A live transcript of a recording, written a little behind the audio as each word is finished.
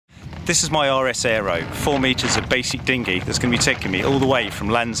This is my RS Aero, 4 metres of basic dinghy that's going to be taking me all the way from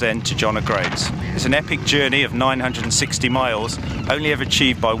Land's End to John O Groats. It's an epic journey of 960 miles, only ever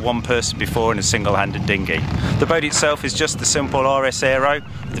achieved by one person before in a single-handed dinghy. The boat itself is just the simple RS Aero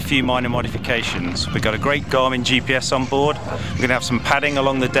with a few minor modifications. We've got a great Garmin GPS on board. We're going to have some padding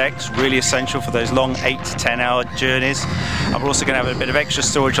along the decks, really essential for those long 8 to 10 hour journeys. And we're also going to have a bit of extra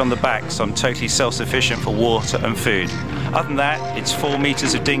storage on the back, so I'm totally self-sufficient for water and food. Other than that, it's 4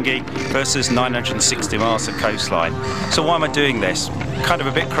 metres of dinghy versus 960 miles of coastline. So why am I doing this? Kind of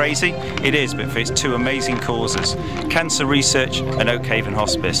a bit crazy? It is, but for its two amazing causes, Cancer Research and Oakhaven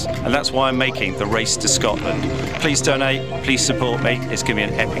Hospice. And that's why I'm making the race to Scotland. Please donate, please support me, it's going to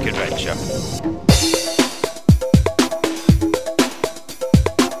be an epic adventure.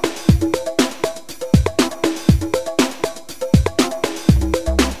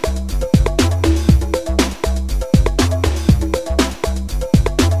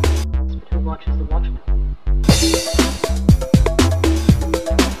 Watch as the watchman.